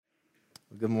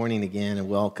Good morning again and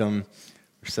welcome.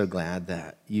 We're so glad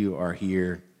that you are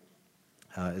here.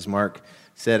 As Mark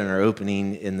said in our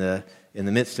opening, in the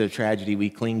midst of tragedy, we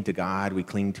cling to God, we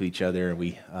cling to each other.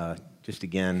 We just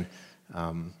again,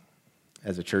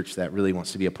 as a church that really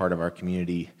wants to be a part of our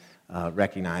community,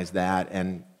 recognize that.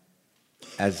 And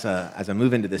as I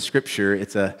move into this scripture,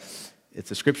 it's a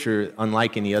scripture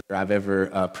unlike any other I've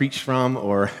ever preached from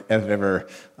or have ever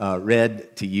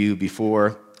read to you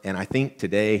before. And I think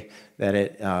today that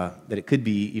it could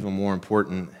be even more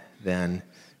important than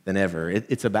ever.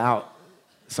 It's about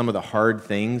some of the hard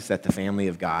things that the family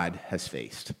of God has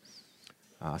faced.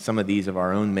 Some of these of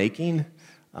our own making,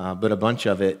 but a bunch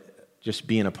of it just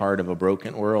being a part of a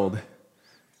broken world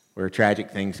where tragic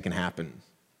things can happen,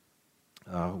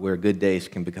 where good days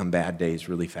can become bad days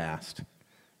really fast.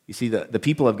 You see, the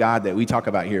people of God that we talk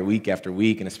about here week after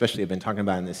week, and especially have been talking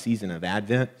about in this season of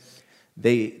Advent,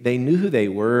 they knew who they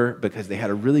were because they had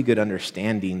a really good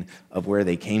understanding of where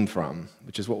they came from,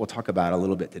 which is what we'll talk about a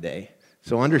little bit today.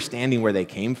 So understanding where they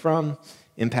came from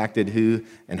impacted who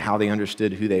and how they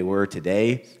understood who they were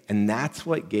today, and that's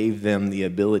what gave them the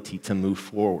ability to move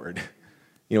forward.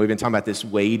 You know, we've been talking about this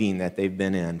waiting that they've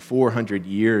been in, 400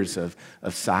 years of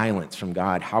silence from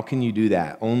God. How can you do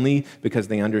that? Only because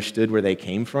they understood where they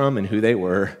came from and who they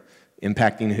were,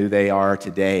 impacting who they are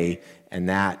today, and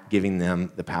that giving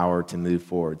them the power to move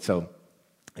forward. So,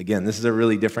 again, this is a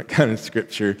really different kind of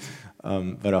scripture,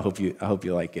 but I hope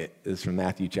you like it. It's from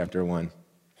Matthew chapter 1.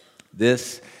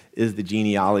 This is the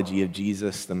genealogy of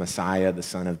Jesus, the Messiah, the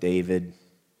son of David,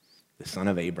 the son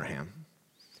of Abraham.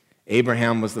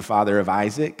 Abraham was the father of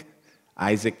Isaac,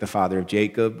 Isaac the father of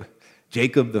Jacob,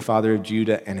 Jacob the father of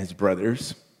Judah and his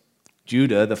brothers,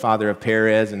 Judah the father of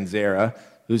Perez and Zerah,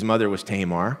 whose mother was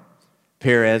Tamar,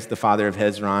 Perez the father of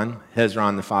Hezron,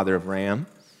 Hezron the father of Ram,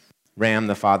 Ram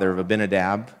the father of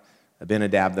Abinadab,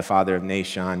 Abinadab the father of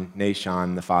Nahshon,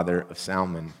 Nahshon the father of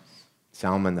Salmon,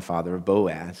 Salmon the father of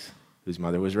Boaz, whose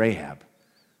mother was Rahab,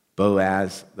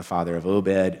 Boaz the father of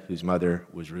Obed, whose mother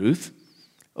was Ruth,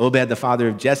 Obed the father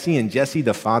of Jesse, and Jesse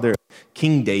the father of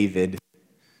King David.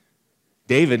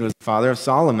 David was the father of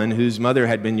Solomon, whose mother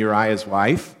had been Uriah's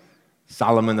wife,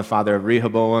 Solomon the father of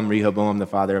Rehoboam, Rehoboam the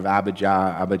father of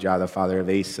Abijah, Abijah the father of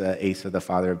Asa, Asa the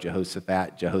father of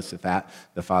Jehoshaphat, Jehoshaphat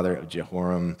the father of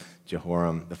Jehoram,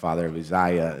 Jehoram the father of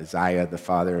Uzziah, Uzziah the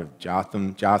father of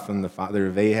Jotham, Jotham the father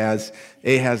of Ahaz,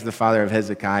 Ahaz the father of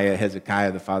Hezekiah,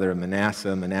 Hezekiah the father of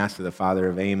Manasseh, Manasseh the father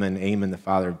of Amon, Amon the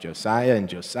father of Josiah, and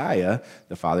Josiah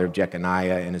the father of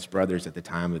Jeconiah and his brothers at the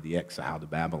time of the exile to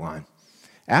Babylon.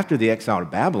 After the exile to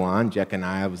Babylon,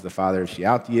 Jeconiah was the father of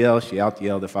Shealtiel,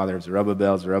 Shealtiel the father of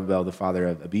Zerubbabel, Zerubbabel the father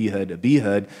of Abihud,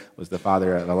 Abihud was the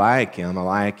father of Eliakim,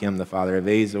 Eliakim the father of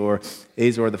Azor,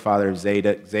 Azor the father of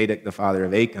Zadok, Zadok the father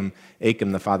of Achim,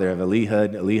 Achim the father of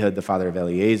Elihud, Elihud the father of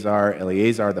Eleazar,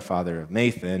 Eleazar the father of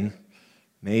Mathan,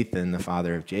 Mathan the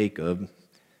father of Jacob,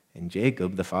 and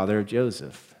Jacob the father of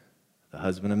Joseph, the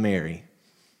husband of Mary.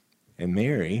 And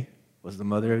Mary was the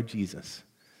mother of Jesus,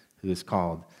 who is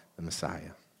called the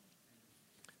Messiah.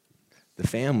 The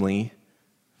family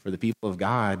for the people of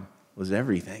God was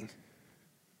everything.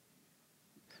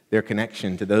 Their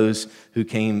connection to those who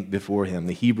came before him,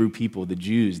 the Hebrew people, the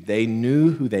Jews, they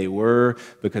knew who they were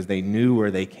because they knew where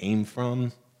they came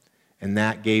from, and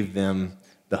that gave them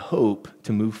the hope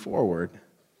to move forward.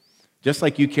 Just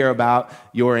like you care about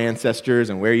your ancestors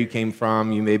and where you came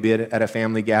from, you may be at a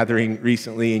family gathering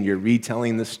recently and you're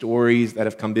retelling the stories that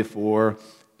have come before.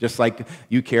 Just like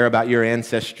you care about your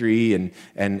ancestry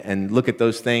and look at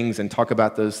those things and talk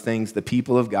about those things, the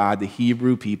people of God, the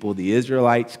Hebrew people, the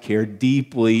Israelites cared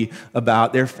deeply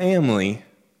about their family.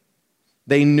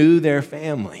 They knew their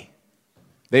family.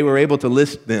 They were able to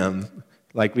list them,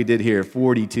 like we did here,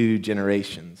 42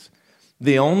 generations.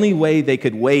 The only way they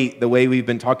could wait, the way we've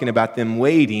been talking about them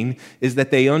waiting, is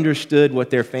that they understood what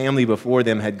their family before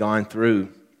them had gone through.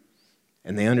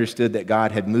 And they understood that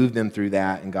God had moved them through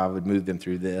that, and God would move them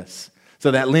through this. So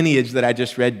that lineage that I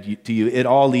just read to you, it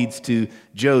all leads to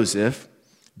Joseph.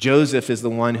 Joseph is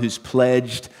the one who's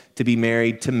pledged to be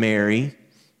married to Mary.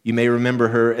 You may remember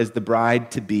her as the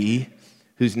bride-to-be,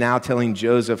 who's now telling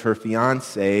Joseph, her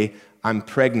fiancé, I'm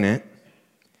pregnant,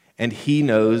 and he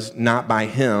knows not by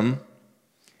him.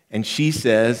 And she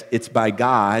says, it's by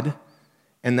God,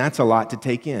 and that's a lot to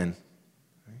take in.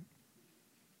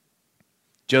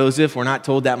 Joseph, we're not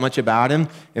told that much about him.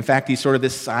 In fact, he's sort of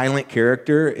this silent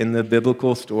character in the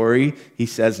biblical story. He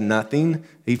says nothing.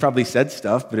 He probably said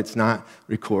stuff, but it's not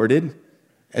recorded.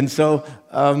 And so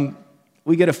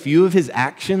we get a few of his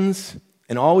actions,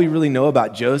 And all we really know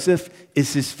about Joseph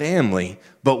is his family.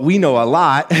 But we know a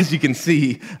lot, as you can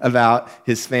see, about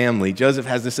his family. Joseph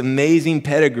has this amazing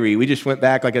pedigree. We just went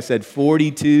back, like I said,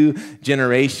 42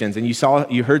 generations. And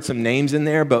you heard some names in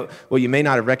there, but what you may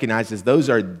not have recognized is those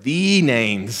are the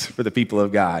names for the people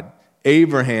of God.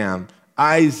 Abraham,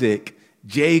 Isaac,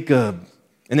 Jacob.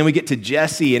 And then we get to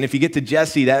Jesse, and if you get to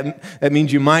Jesse, that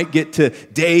means you might get to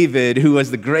David, who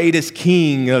was the greatest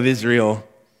king of Israel.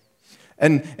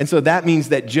 And so that means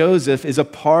that Joseph is a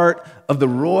part of the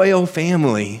royal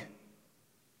family.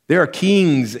 There are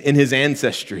kings in his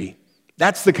ancestry.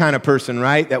 That's the kind of person,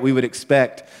 right, that we would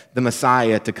expect the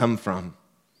Messiah to come from.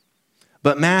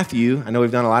 But Matthew, I know we've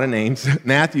done a lot of names,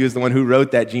 Matthew is the one who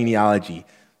wrote that genealogy.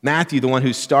 Matthew, the one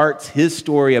who starts his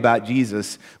story about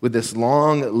Jesus with this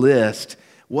long list.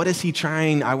 What is he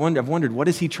trying, I've wondered, what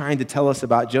is he trying to tell us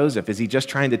about Joseph? Is he just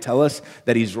trying to tell us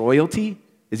that he's royalty?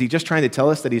 Is he just trying to tell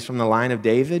us that he's from the line of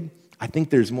David? I think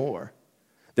there's more.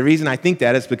 The reason I think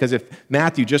that is because if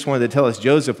Matthew just wanted to tell us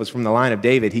Joseph was from the line of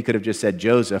David, he could have just said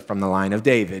Joseph from the line of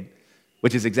David,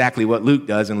 which is exactly what Luke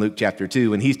does in Luke chapter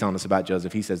 2 when he's telling us about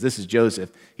Joseph. He says, this is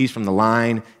Joseph. He's from the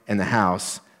line and the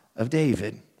house of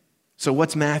David. So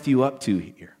what's Matthew up to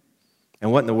here?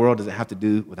 And what in the world does it have to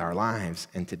do with our lives?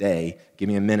 And today, give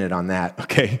me a minute on that,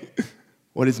 okay?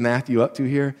 What is Matthew up to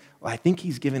here? Well, I think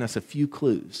he's giving us a few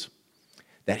clues.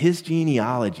 That his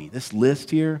genealogy, this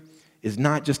list here, is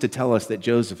not just to tell us that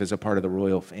Joseph is a part of the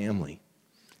royal family.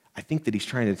 I think that he's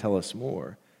trying to tell us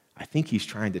more. I think he's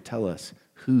trying to tell us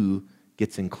who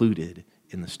gets included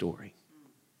in the story.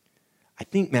 I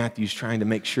think Matthew's trying to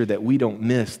make sure that we don't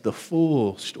miss the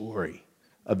full story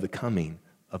of the coming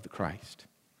of the Christ.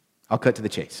 I'll cut to the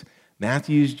chase.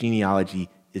 Matthew's genealogy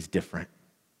is different.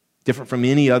 Different from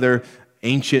any other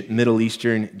ancient Middle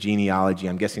Eastern genealogy.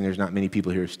 I'm guessing there's not many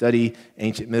people here who study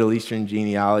ancient Middle Eastern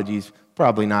genealogies.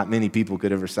 Probably not many people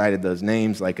could have recited those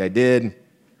names like I did.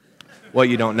 What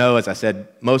you don't know is I said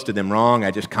most of them wrong. I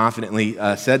just confidently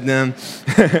said them.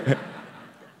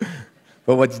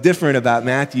 But what's different about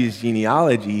Matthew's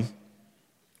genealogy,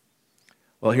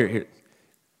 well, here.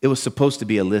 It was supposed to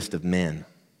be a list of men.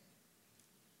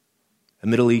 A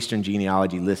Middle Eastern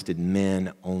genealogy listed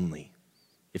men only.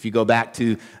 If you go back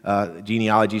to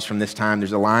genealogies from this time,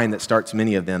 there's a line that starts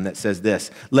many of them that says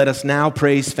this: let us now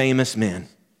praise famous men.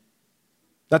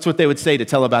 That's what they would say to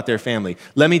tell about their family.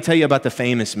 Let me tell you about the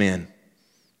famous men.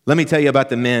 Let me tell you about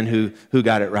the men who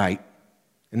got it right.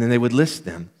 And then they would list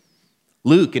them.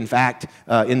 Luke, in fact,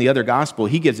 in the other gospel,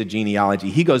 he gives a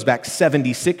genealogy. He goes back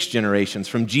 76 generations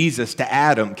from Jesus to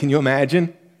Adam. Can you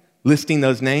imagine listing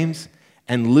those names?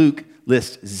 And Luke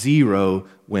lists 0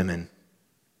 women.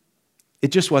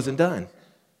 It just wasn't done.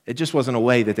 It just wasn't a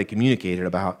way that they communicated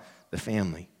about the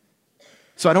family.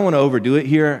 So I don't want to overdo it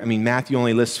here. I mean, Matthew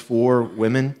only lists 4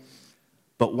 women.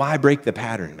 But why break the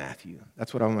pattern, Matthew?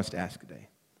 That's what I want us to ask today.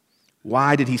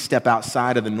 Why did he step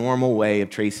outside of the normal way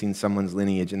of tracing someone's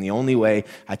lineage? And the only way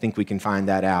I think we can find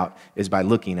that out is by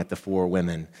looking at the 4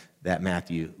 women that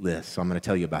Matthew lists. So I'm going to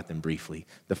tell you about them briefly.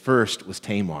 The first was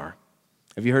Tamar.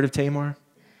 Have you heard of Tamar?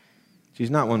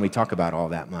 She's not one we talk about all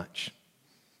that much.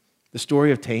 The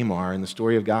story of Tamar and the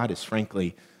story of God is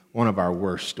frankly one of our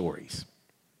worst stories.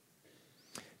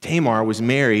 Tamar was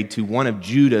married to one of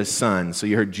Judah's sons. So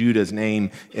you heard Judah's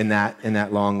name in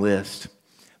that long list.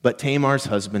 But Tamar's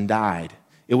husband died.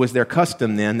 It was their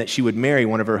custom then that she would marry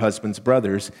one of her husband's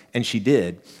brothers, and she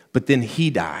did. But then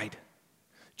he died.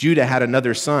 Judah had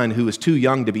another son who was too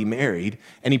young to be married,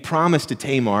 and he promised to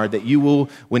Tamar that you will,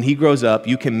 when he grows up,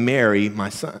 you can marry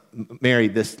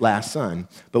this last son.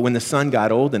 But when the son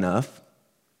got old enough,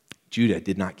 Judah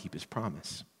did not keep his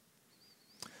promise.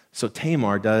 So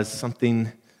Tamar does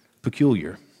something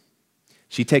peculiar.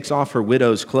 She takes off her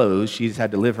widow's clothes. She's had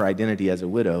to live her identity as a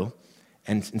widow,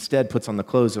 and instead puts on the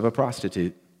clothes of a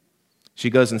prostitute.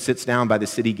 She goes and sits down by the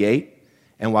city gate,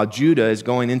 and while Judah is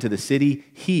going into the city,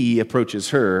 he approaches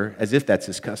her as if that's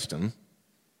his custom.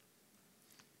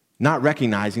 Not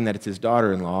recognizing that it's his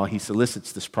daughter-in-law, he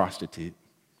solicits this prostitute.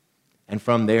 And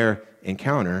from their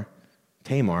encounter,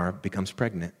 Tamar becomes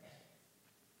pregnant.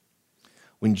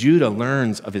 When Judah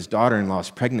learns of his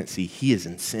daughter-in-law's pregnancy, he is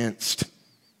incensed.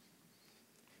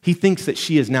 He thinks that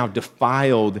she has now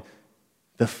defiled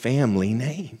the family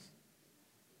name.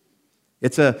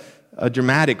 It's a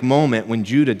dramatic moment when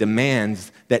Judah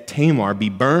demands that Tamar be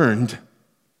burned.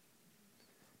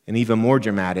 And even more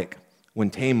dramatic when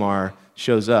Tamar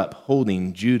shows up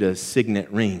holding Judah's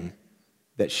signet ring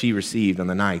that she received on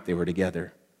the night they were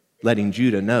together, letting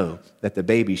Judah know that the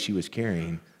baby she was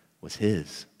carrying was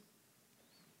his.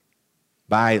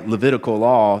 By Levitical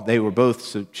law, they were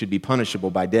both should be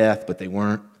punishable by death, but they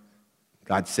weren't.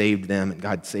 God saved them, and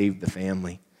God saved the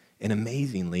family. And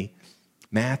amazingly,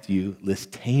 Matthew lists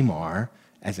Tamar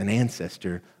as an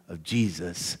ancestor of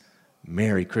Jesus.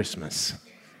 Merry Christmas.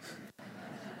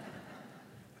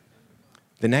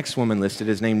 The next woman listed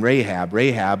is named Rahab.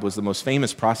 Rahab was the most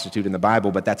famous prostitute in the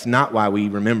Bible, but that's not why we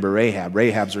remember Rahab.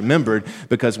 Rahab's remembered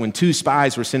because when 2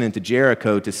 spies were sent into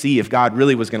Jericho to see if God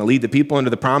really was going to lead the people into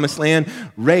the promised land,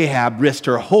 Rahab risked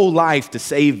her whole life to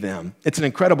save them. It's an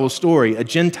incredible story. A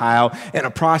Gentile and a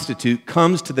prostitute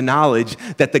comes to the knowledge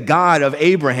that the God of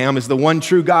Abraham is the one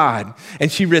true God,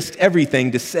 and she risked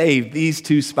everything to save these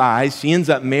 2 spies. She ends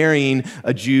up marrying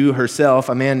a Jew herself,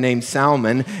 a man named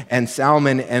Salmon, and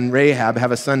Salmon and Rahab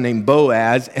have a son named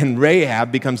Boaz, and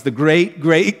Rahab becomes the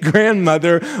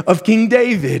great-great-grandmother of King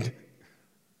David.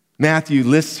 Matthew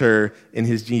lists her in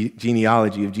his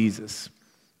genealogy of Jesus.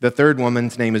 The third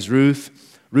woman's name is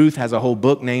Ruth. Ruth has a whole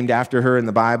book named after her in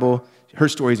the Bible. Her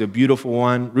story is a beautiful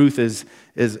one. Ruth is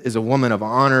a woman of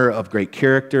honor, of great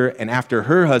character, and after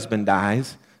her husband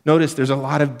dies, notice there's a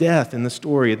lot of death in the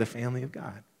story of the family of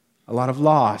God, a lot of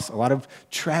loss, a lot of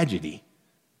tragedy.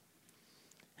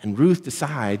 And Ruth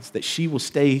decides that she will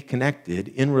stay connected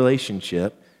in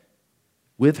relationship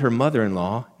with her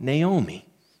mother-in-law, Naomi.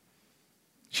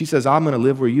 She says, I'm going to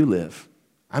live where you live.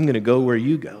 I'm going to go where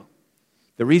you go.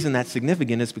 The reason that's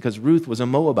significant is because Ruth was a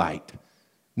Moabite,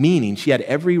 meaning she had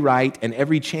every right and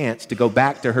every chance to go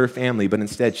back to her family, but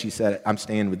instead she said, I'm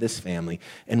staying with this family.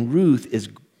 And Ruth is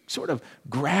sort of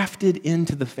grafted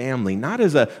into the family, not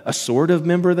as a sort of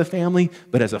member of the family,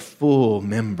 but as a full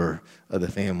member of the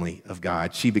family of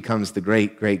God. She becomes the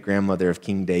great-great-grandmother of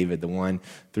King David, the one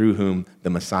through whom the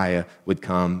Messiah would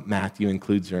come. Matthew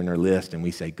includes her in her list, and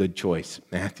we say, good choice,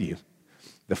 Matthew.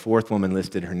 The fourth woman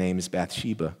listed, her name is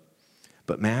Bathsheba,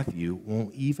 but Matthew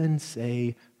won't even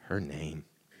say her name.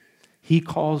 He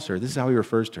calls her, this is how he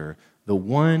refers to her, the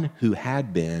one who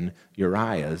had been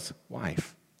Uriah's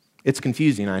wife. It's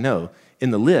confusing, I know.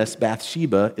 In the list,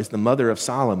 Bathsheba is the mother of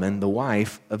Solomon, the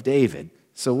wife of David.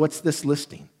 So what's this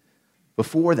listing?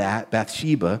 Before that,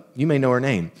 Bathsheba, you may know her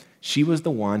name. She was the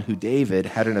one who David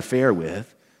had an affair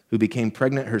with, who became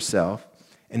pregnant herself,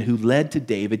 and who led to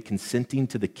David consenting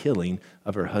to the killing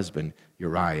of her husband,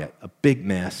 Uriah. A big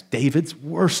mess. David's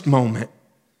worst moment.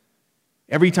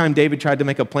 Every time David tried to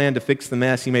make a plan to fix the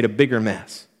mess, he made a bigger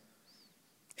mess.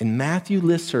 And Matthew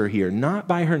lists her here, not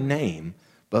by her name,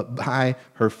 but by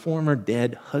her former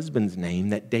dead husband's name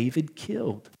that David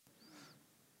killed.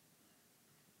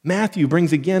 Matthew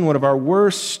brings again one of our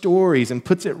worst stories and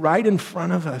puts it right in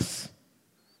front of us.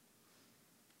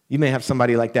 You may have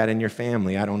somebody like that in your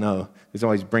family, I don't know, who's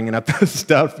always bringing up this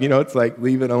stuff. It's like,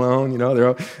 leave it alone.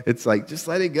 It's like, just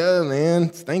let it go, man.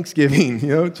 It's Thanksgiving,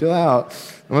 chill out.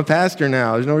 I'm a pastor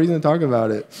now. There's no reason to talk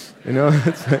about it.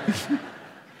 It's like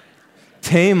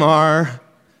Tamar,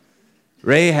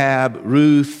 Rahab,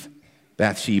 Ruth,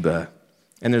 Bathsheba.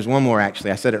 And there's one more, actually.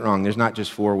 I said it wrong. There's not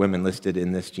just 4 women listed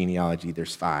in this genealogy.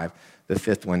 There's 5. The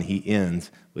 5th one, he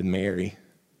ends with Mary.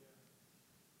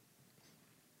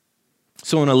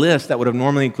 So in a list that would have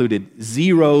normally included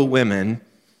 0 women,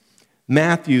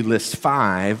 Matthew lists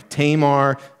 5,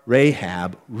 Tamar,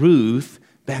 Rahab, Ruth,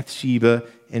 Bathsheba,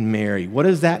 and Mary. What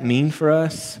does that mean for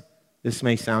us? This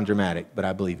may sound dramatic, but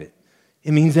I believe it.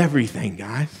 It means everything,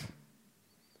 guys.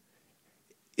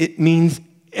 It means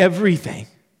everything.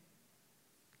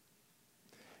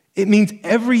 It means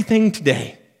everything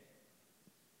today.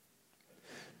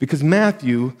 Because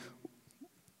Matthew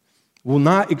will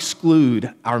not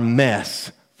exclude our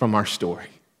mess from our story.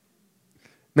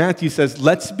 Matthew says,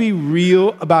 let's be real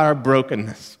about our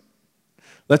brokenness.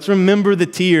 Let's remember the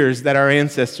tears that our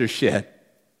ancestors shed.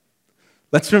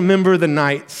 Let's remember the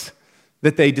nights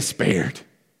that they despaired.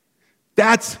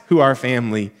 That's who our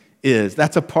family is.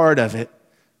 That's a part of it.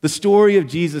 The story of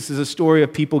Jesus is a story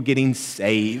of people getting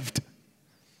saved.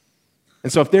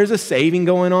 And so if there's a saving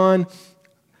going on,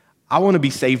 I want to be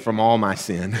saved from all my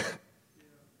sin.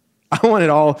 I want it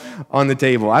all on the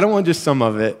table. I don't want just some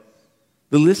of it.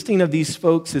 The listing of these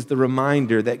folks is the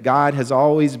reminder that God has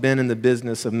always been in the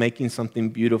business of making something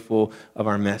beautiful of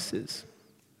our messes.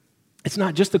 It's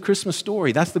not just the Christmas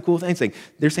story. That's the cool thing.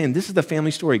 They're saying this is the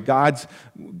family story. God's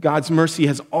mercy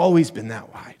has always been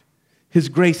that wide. His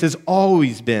grace has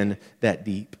always been that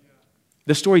deep.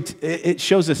 The story, it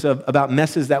shows us about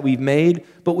messes that we've made,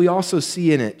 but we also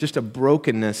see in it just a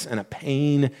brokenness and a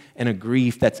pain and a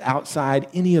grief that's outside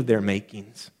any of their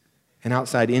makings and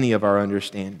outside any of our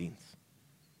understandings.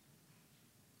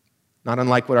 Not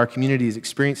unlike what our community has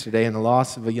experienced today in the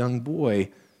loss of a young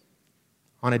boy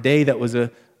on a day that was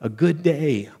a good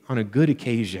day, on a good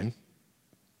occasion.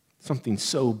 Something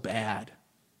so bad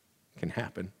can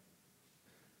happen.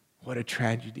 What a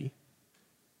tragedy.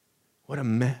 What a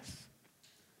mess.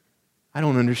 I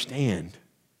don't understand.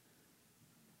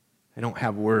 I don't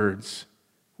have words.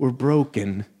 We're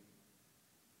broken.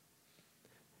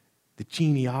 The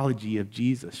genealogy of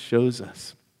Jesus shows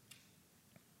us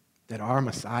that our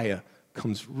Messiah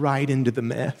comes right into the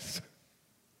mess,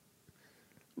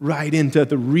 right into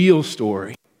the real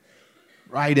story,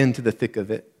 right into the thick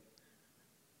of it.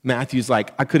 Matthew's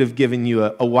like, I could have given you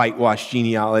a whitewashed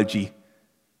genealogy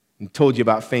and told you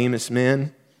about famous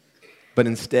men, but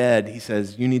instead he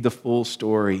says, you need the full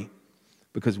story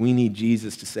because we need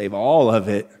Jesus to save all of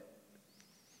it.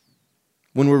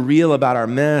 When we're real about our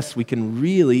mess, we can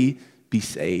really be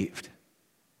saved.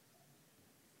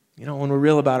 You know, when we're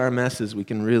real about our messes, we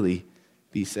can really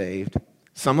be saved.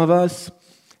 Some of us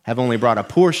have only brought a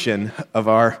portion of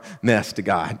our mess to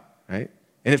God, right?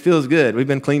 And it feels good. We've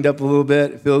been cleaned up a little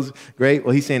bit. It feels great.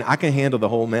 Well, he's saying, I can handle the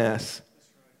whole mess.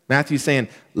 Matthew's saying,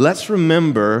 let's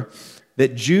remember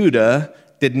that Judah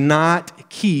did not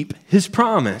keep his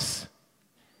promise.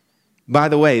 By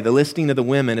the way, the listing of the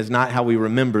women is not how we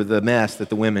remember the mess that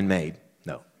the women made.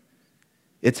 No.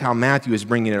 It's how Matthew is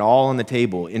bringing it all on the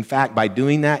table. In fact, by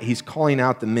doing that, he's calling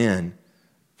out the men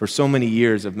for so many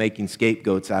years of making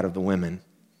scapegoats out of the women.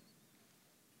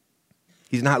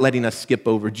 He's not letting us skip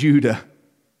over Judah.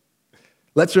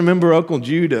 Let's remember Uncle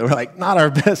Judah. We're like, not our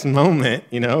best moment,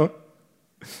 you know?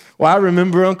 Why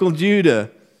remember Uncle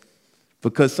Judah?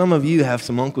 Because some of you have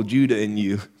some Uncle Judah in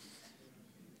you.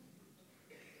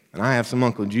 And I have some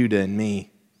Uncle Judah in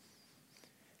me.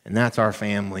 And that's our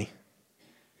family.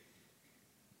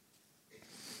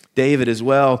 David as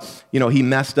well, you know, he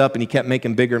messed up and he kept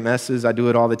making bigger messes. I do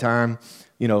it all the time.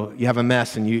 You know, you have a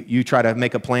mess and you try to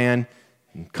make a plan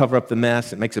and cover up the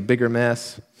mess. It makes a bigger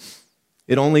mess.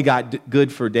 It only got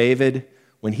good for David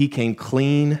when he came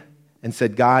clean and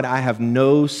said, God, I have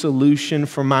no solution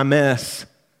for my mess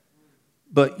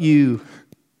but you.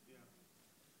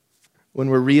 When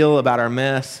we're real about our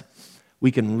mess,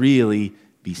 we can really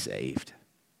be saved.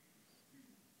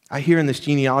 I hear in this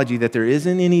genealogy that there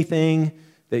isn't anything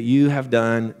that you have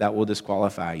done that will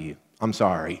disqualify you. I'm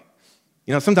sorry.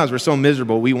 You know, sometimes we're so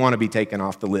miserable, we want to be taken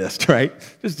off the list, right?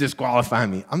 Just disqualify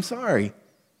me. I'm sorry.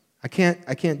 I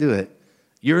can't do it.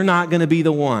 You're not going to be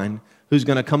the one who's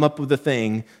going to come up with a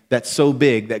thing that's so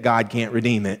big that God can't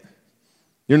redeem it.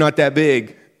 You're not that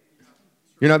big.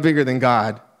 You're not bigger than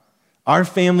God. Our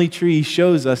family tree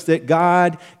shows us that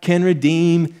God can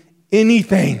redeem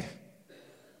anything,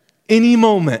 any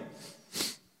moment.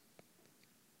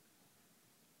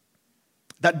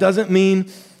 That doesn't mean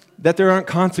that there aren't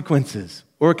consequences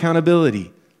or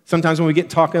accountability. Sometimes when we get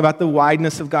talking about the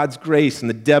wideness of God's grace and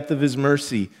the depth of his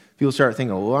mercy, people start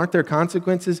thinking, well, aren't there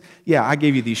consequences? Yeah, I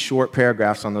gave you these short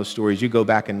paragraphs on those stories. You go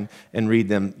back and read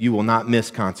them. You will not miss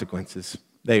consequences.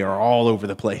 They are all over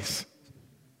the place.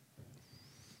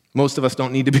 Most of us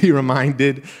don't need to be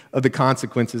reminded of the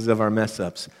consequences of our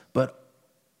mess-ups. But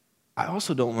I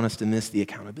also don't want us to miss the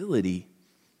accountability.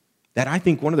 That I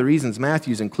think one of the reasons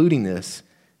Matthew's including this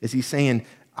is he's saying,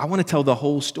 I want to tell the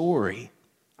whole story.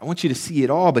 I want you to see it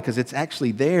all because it's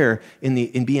actually there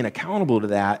in being accountable to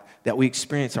that we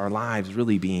experience our lives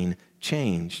really being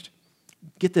changed.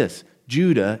 Get this,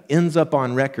 Judah ends up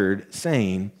on record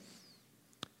saying,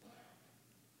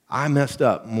 I messed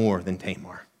up more than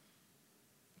Tamar.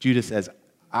 Judah says,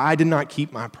 I did not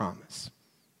keep my promise.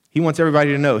 He wants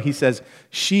everybody to know. He says,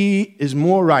 she is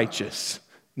more righteous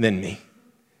than me.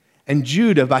 And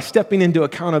Judah, by stepping into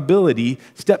accountability,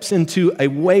 steps into a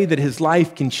way that his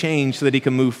life can change so that he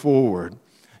can move forward.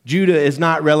 Judah is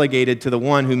not relegated to the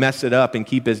one who messed it up and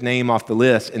keep his name off the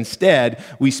list. Instead,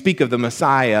 we speak of the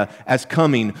Messiah as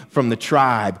coming from the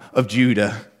tribe of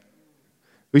Judah.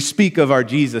 We speak of our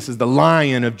Jesus as the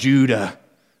Lion of Judah.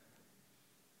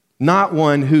 Not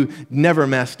one who never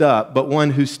messed up, but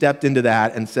one who stepped into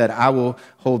that and said, I will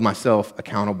hold myself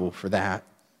accountable for that.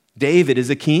 David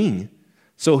is a king,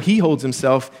 so he holds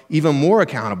himself even more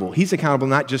accountable. He's accountable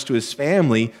not just to his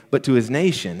family, but to his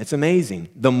nation. It's amazing.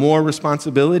 The more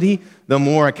responsibility, the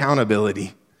more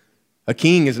accountability. A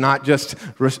king is not just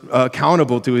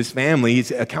accountable to his family,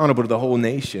 he's accountable to the whole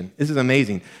nation. This is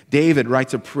amazing. David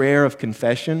writes a prayer of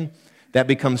confession that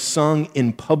becomes sung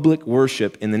in public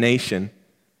worship in the nation.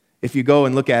 If you go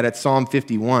and look at it, Psalm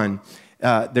 51,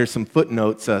 there's some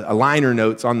footnotes, liner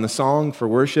notes on the song for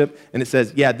worship, and it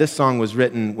says, yeah, this song was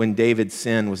written when David's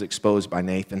sin was exposed by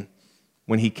Nathan,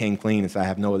 when he came clean and said, I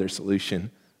have no other solution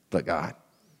but God.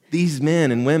 These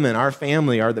men and women, our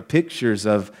family, are the pictures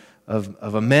of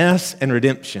a mess and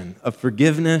redemption, of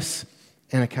forgiveness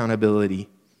and accountability.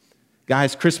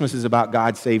 Guys, Christmas is about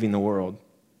God saving the world,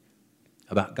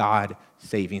 about God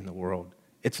saving the world.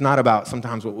 It's not about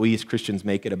sometimes what we as Christians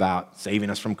make it about, saving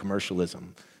us from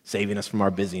commercialism, saving us from our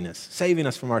busyness, saving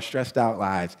us from our stressed out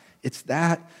lives. It's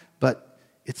that, but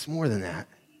it's more than that.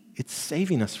 It's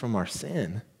saving us from our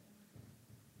sin.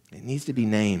 It needs to be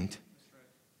named.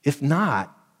 If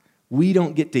not, we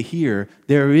don't get to hear,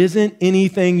 there isn't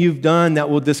anything you've done that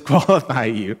will disqualify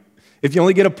you. If you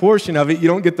only get a portion of it, you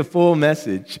don't get the full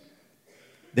message.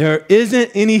 There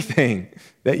isn't anything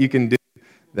that you can do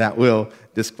that will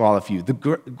disqualify you.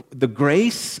 The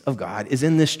grace of God is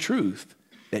in this truth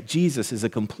that Jesus is a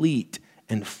complete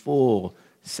and full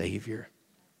Savior.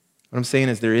 What I'm saying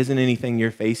is there isn't anything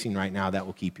you're facing right now that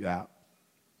will keep you out.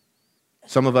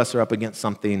 Some of us are up against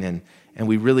something and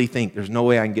we really think there's no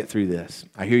way I can get through this.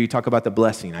 I hear you talk about the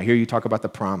blessing. I hear you talk about the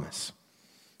promise.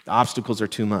 The obstacles are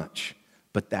too much.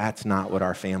 But that's not what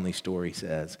our family story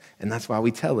says. And that's why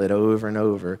we tell it over and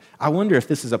over. I wonder if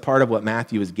this is a part of what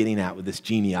Matthew is getting at with this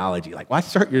genealogy. Like, why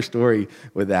start your story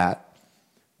with that?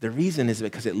 The reason is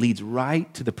because it leads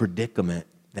right to the predicament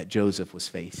that Joseph was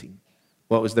facing.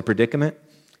 What was the predicament?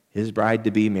 His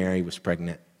bride-to-be Mary was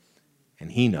pregnant.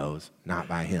 And he knows, not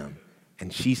by him.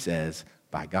 And she says,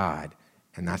 by God.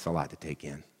 And that's a lot to take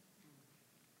in.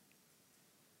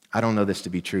 I don't know this to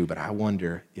be true, but I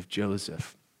wonder if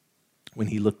Joseph, when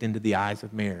he looked into the eyes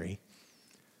of Mary,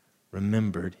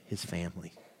 remembered his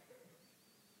family.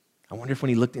 I wonder if when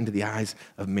he looked into the eyes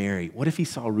of Mary, what if he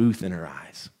saw Ruth in her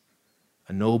eyes?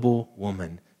 A noble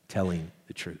woman telling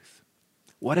the truth.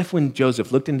 What if when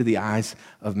Joseph looked into the eyes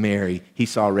of Mary, he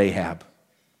saw Rahab,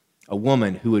 a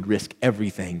woman who would risk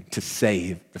everything to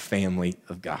save the family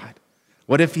of God?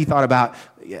 What if he thought about,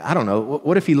 I don't know,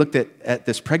 what if he looked at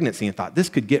this pregnancy and thought, this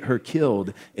could get her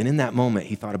killed? And in that moment,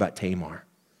 he thought about Tamar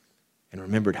and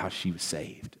remembered how she was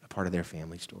saved, a part of their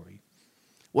family story.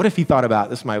 What if he thought about,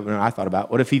 this is what I thought about,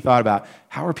 what if he thought about,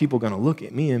 how are people going to look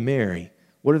at me and Mary?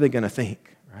 What are they going to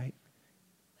think, right?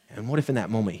 And what if in that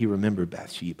moment he remembered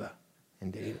Bathsheba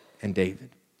and David?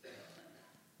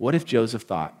 What if Joseph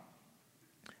thought,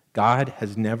 God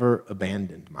has never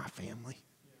abandoned my family,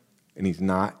 and he's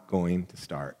not going to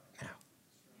start now.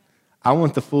 I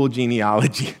want the full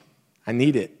genealogy. I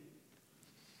need it.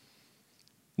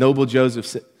 Noble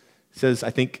Joseph says,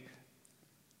 I think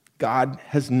God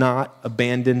has not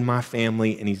abandoned my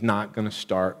family and he's not going to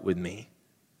start with me.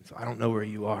 So I don't know where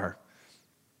you are,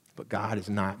 but God is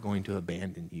not going to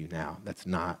abandon you now. That's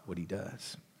not what he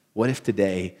does. What if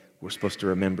today we're supposed to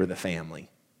remember the family?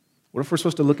 What if we're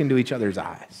supposed to look into each other's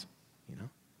eyes,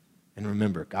 and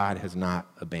remember, God has not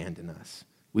abandoned us.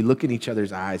 We look in each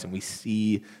other's eyes and we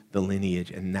see the lineage,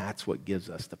 and that's what gives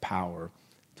us the power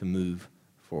to move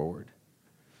forward.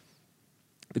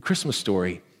 The Christmas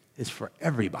story is for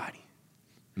everybody,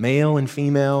 male and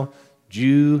female,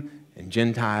 Jew and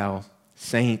Gentile,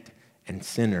 saint and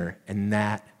sinner, and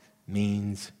that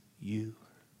means you.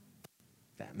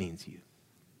 That means you.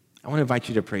 I want to invite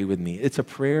you to pray with me. It's a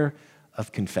prayer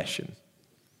of confession.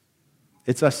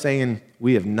 It's us saying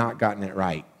we have not gotten it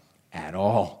right at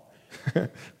all.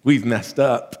 We've messed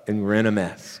up and we're in a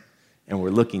mess and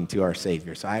we're looking to our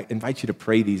Savior. So I invite you to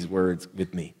pray these words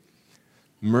with me.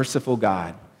 Merciful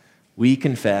God, we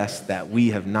confess that we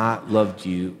have not loved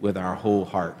you with our whole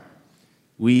heart.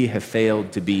 We have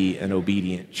failed to be an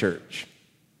obedient church.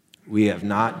 We have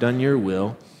not done your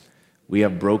will. We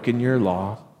have broken your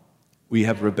law. We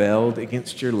have rebelled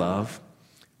against your love.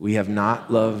 We have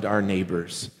not loved our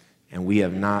neighbors, and we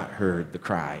have not heard the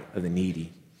cry of the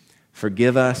needy.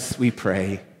 Forgive us, we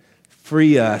pray.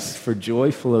 Free us for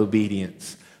joyful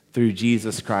obedience through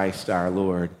Jesus Christ our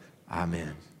Lord.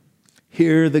 Amen.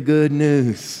 Hear the good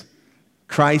news.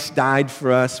 Christ died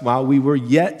for us while we were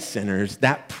yet sinners.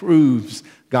 That proves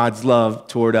God's love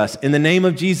toward us. In the name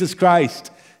of Jesus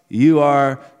Christ, you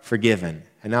are forgiven.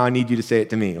 And now I need you to say it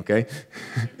to me, okay?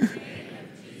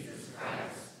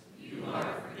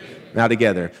 Now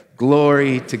together,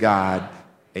 glory to God,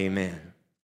 amen.